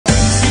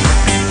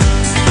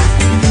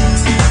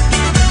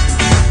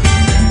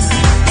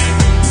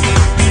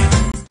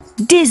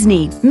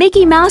Disney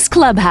Mickey Mouse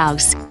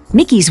Clubhouse,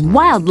 Mickey's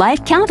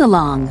Wildlife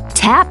Count-Along.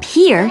 Tap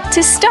here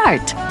to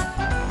start.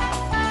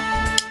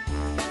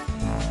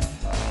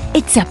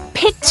 It's a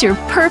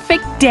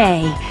picture-perfect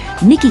day.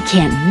 Mickey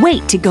can't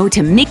wait to go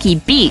to Mickey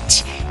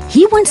Beach.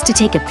 He wants to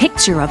take a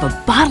picture of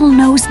a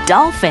bottlenose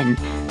dolphin.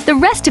 The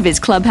rest of his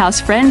clubhouse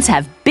friends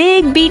have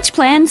big beach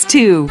plans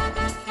too.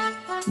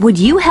 Would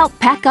you help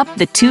pack up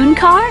the Toon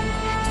car?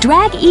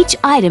 Drag each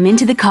item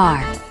into the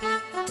car.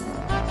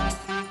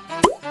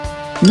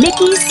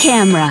 Mickey's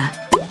camera.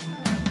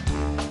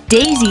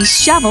 Daisy's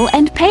shovel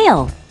and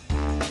pail.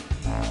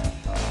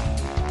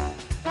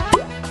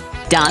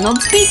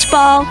 Donald's beach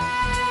ball.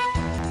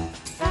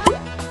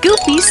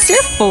 Goofy's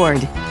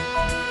surfboard.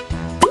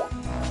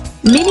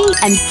 Minnie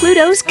and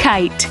Pluto's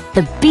kite.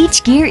 The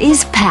beach gear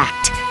is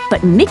packed,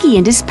 but Mickey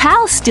and his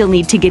pals still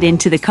need to get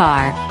into the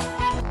car.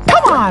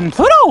 Come on,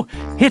 Pluto!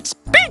 It's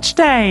beach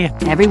day!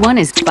 Everyone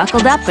is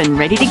buckled up and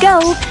ready to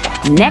go.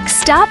 Next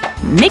stop,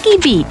 Mickey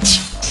Beach.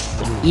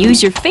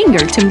 Use your finger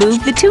to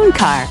move the Toon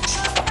car.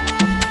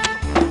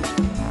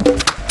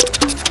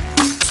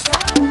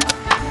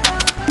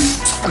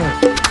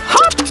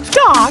 Hot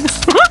dog!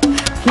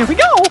 Here we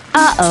go!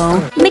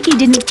 Uh-oh, Mickey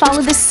didn't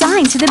follow the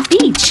sign to the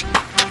beach.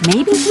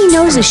 Maybe he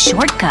knows a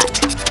shortcut.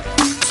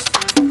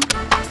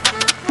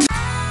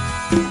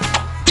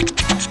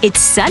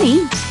 It's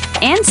sunny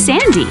and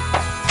sandy.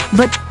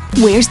 But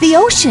where's the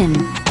ocean?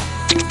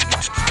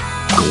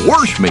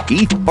 Gosh,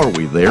 Mickey, are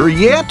we there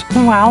yet?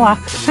 Well,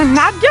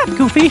 not yet,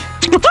 Goofy.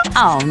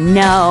 Oh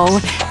no,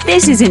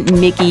 this isn't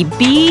Mickey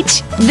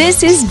Beach.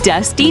 This is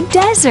Dusty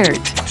Desert.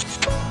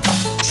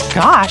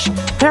 Gosh,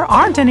 there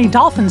aren't any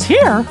dolphins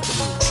here.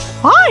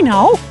 I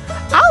know!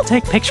 I'll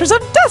take pictures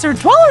of desert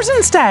dwellers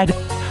instead.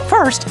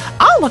 First,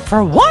 I'll look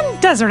for one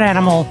desert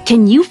animal.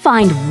 Can you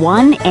find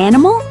one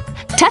animal?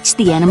 Touch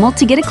the animal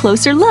to get a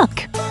closer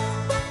look.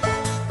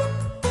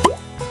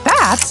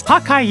 That's a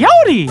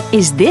coyote!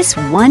 Is this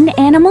one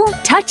animal?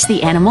 Touch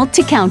the animal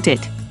to count it.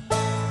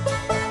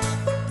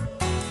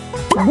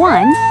 1.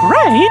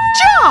 Great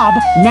job!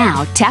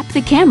 Now tap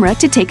the camera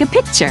to take a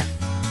picture.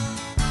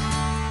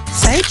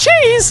 Say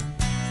cheese!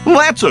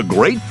 That's a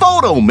great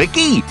photo,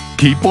 Mickey.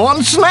 Keep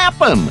on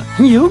snapping.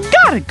 You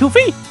got it,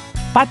 Goofy.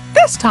 But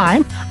this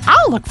time,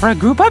 I'll look for a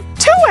group of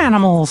 2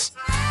 animals.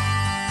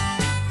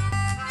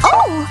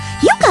 Oh,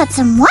 you got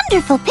some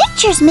wonderful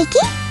pictures, Mickey.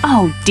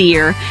 Oh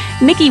dear,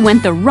 Mickey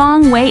went the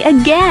wrong way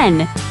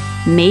again.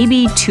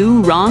 Maybe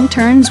 2 wrong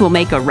turns will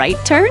make a right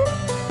turn?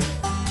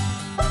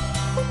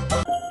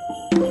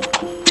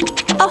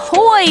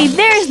 Ahoy!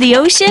 There's the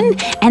ocean,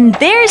 and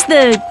there's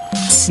the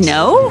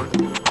snow?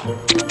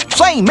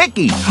 Say,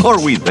 Mickey, are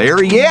we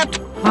there yet?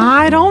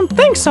 I don't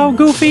think so,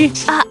 Goofy.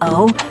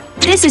 Uh-oh,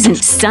 this isn't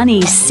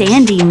sunny,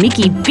 sandy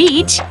Mickey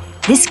Beach.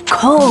 This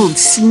cold,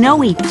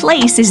 snowy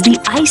place is the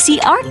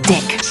icy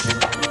Arctic.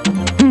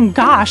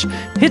 Gosh,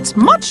 it's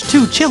much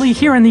too chilly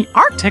here in the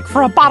Arctic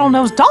for a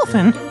bottlenose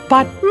dolphin,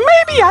 but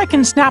maybe I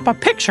can snap a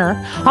picture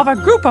of a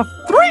group of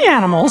 3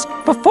 animals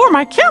before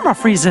my camera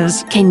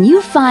freezes. Can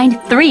you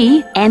find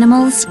 3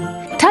 animals?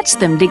 Touch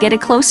them to get a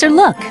closer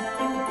look.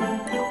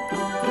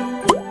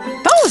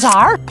 Those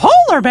are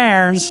polar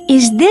bears.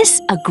 Is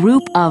this a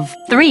group of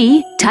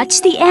 3?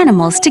 Touch the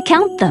animals to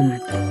count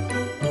them.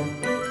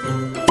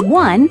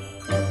 1,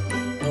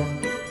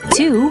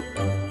 2,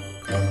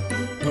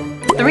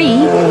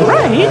 3.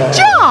 Great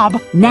job!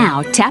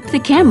 Now tap the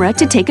camera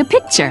to take a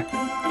picture.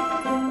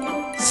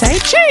 Say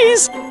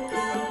cheese!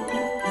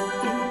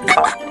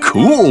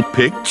 Cool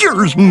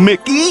pictures,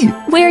 Mickey.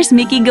 Where's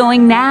Mickey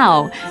going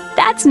now?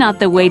 That's not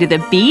the way to the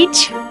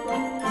beach.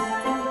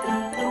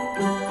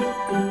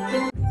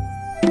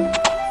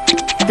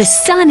 The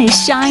sun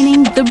is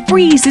shining, the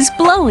breeze is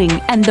blowing,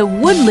 and the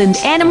woodland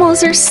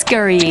animals are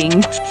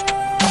scurrying.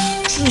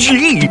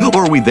 Gee,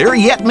 are we there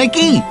yet,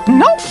 Mickey?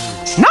 Nope,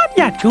 not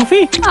yet,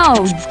 Goofy.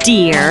 Oh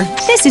dear,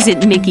 this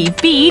isn't Mickey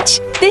Beach,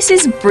 this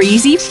is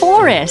Breezy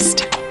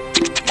Forest.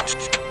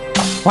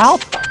 Well,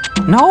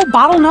 no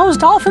bottlenose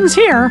dolphins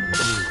here.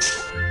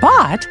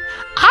 But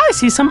I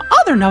see some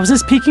other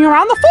noses peeking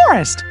around the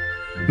forest.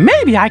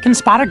 Maybe I can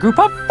spot a group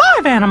of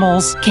 5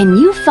 animals. Can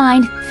you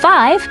find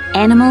 5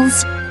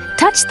 animals?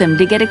 Touch them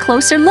to get a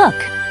closer look.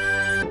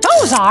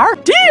 Those are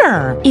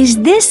deer. Is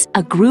this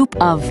a group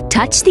of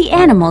touch the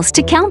animals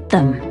to count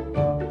them?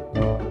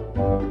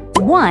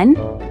 1,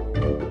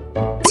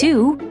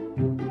 2,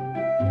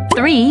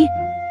 3,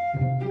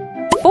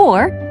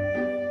 4,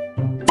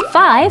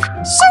 5.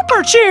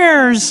 Super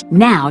cheers!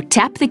 Now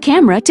tap the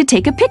camera to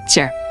take a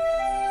picture.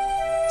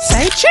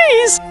 Say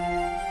cheese!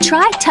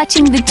 Try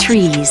touching the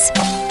trees.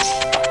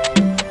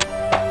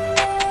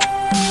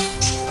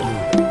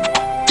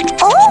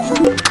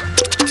 Oh!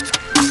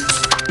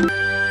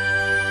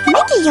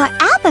 Mickey, your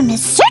album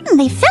is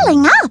certainly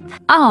filling up.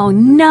 Oh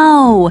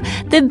no!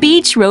 The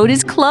beach road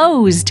is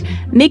closed.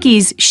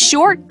 Mickey's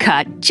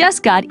shortcut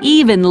just got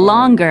even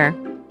longer.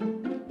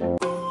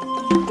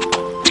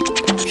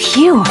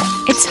 Phew!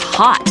 It's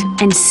hot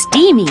and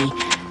steamy,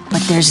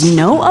 but there's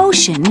no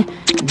ocean,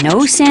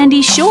 no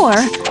sandy shore,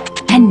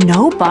 and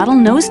no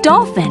bottlenose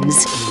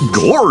dolphins.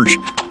 Gorge,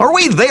 are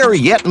we there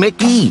yet,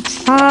 Mickey?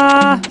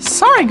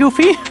 Sorry,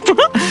 Goofy.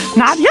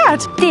 Not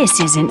yet. This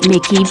isn't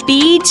Mickey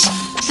Beach.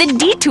 The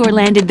detour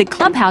landed the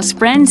clubhouse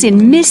friends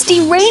in misty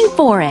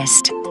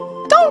rainforest.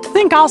 Don't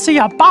think I'll see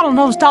a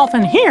bottlenose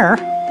dolphin here.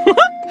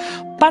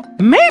 But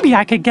maybe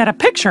I could get a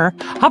picture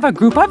of a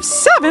group of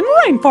 7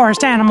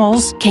 rainforest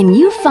animals. Can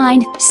you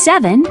find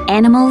 7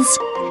 animals?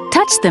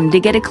 Touch them to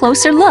get a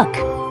closer look.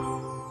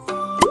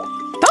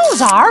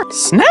 Those are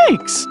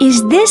snakes.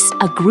 Is this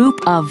a group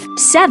of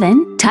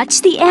 7?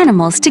 Touch the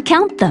animals to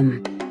count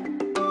them.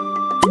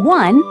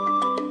 1,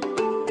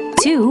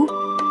 2,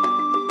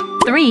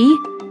 3,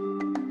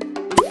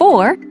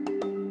 4,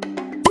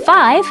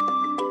 5,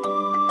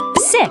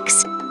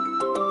 6,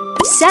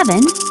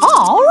 7.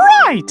 All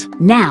right.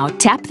 Now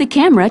tap the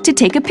camera to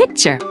take a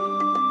picture.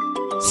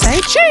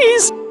 Say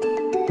cheese.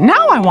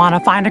 Now I want to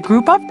find a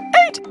group of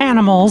 8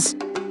 animals.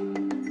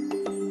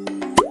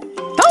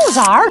 Those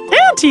are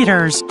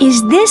anteaters.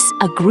 Is this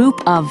a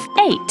group of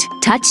 8?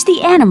 Touch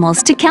the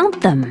animals to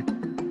count them.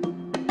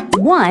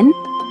 1,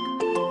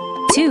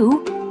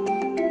 2,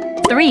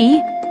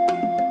 3,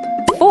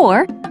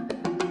 4,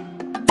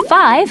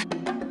 5,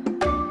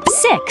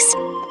 6,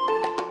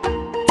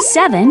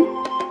 7,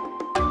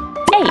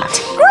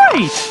 8.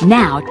 Great.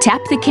 Now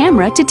tap the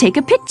camera to take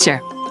a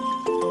picture.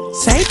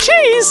 Say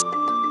cheese.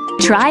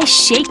 Try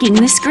shaking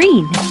the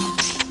screen.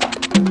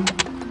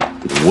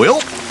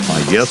 Well,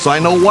 I guess I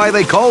know why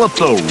they call it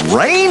the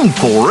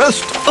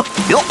rainforest.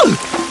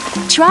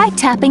 Try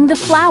tapping the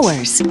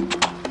flowers. The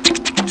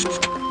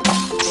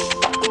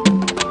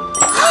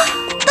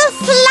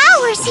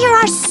flowers here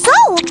are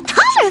so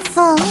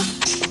colorful.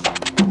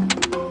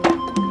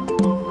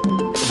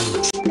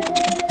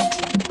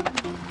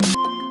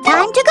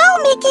 Time to go,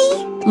 Mickey.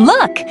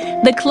 Look,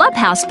 the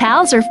clubhouse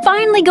pals are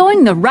finally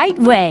going the right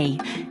way.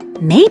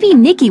 Maybe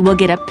Mickey will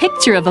get a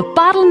picture of a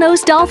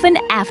bottlenose dolphin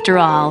after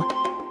all.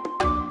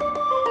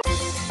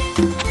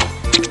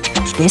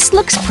 This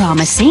looks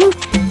promising.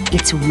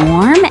 It's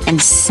warm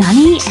and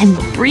sunny and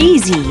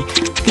breezy.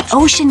 The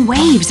ocean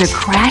waves are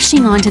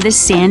crashing onto the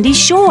sandy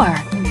shore.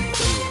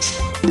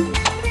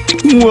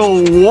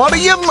 Well, what do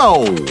you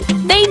know?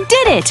 They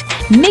did it!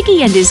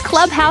 Mickey and his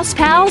clubhouse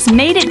pals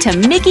made it to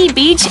Mickey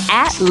Beach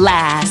at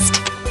last.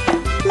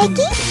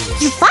 Mickey,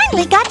 you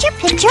finally got your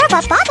picture of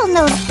a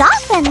bottlenose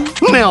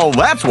dolphin. Now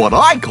that's what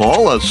I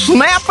call a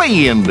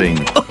snappy ending.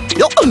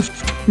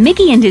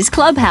 Mickey and his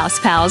clubhouse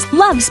pals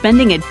love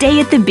spending a day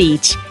at the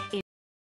beach.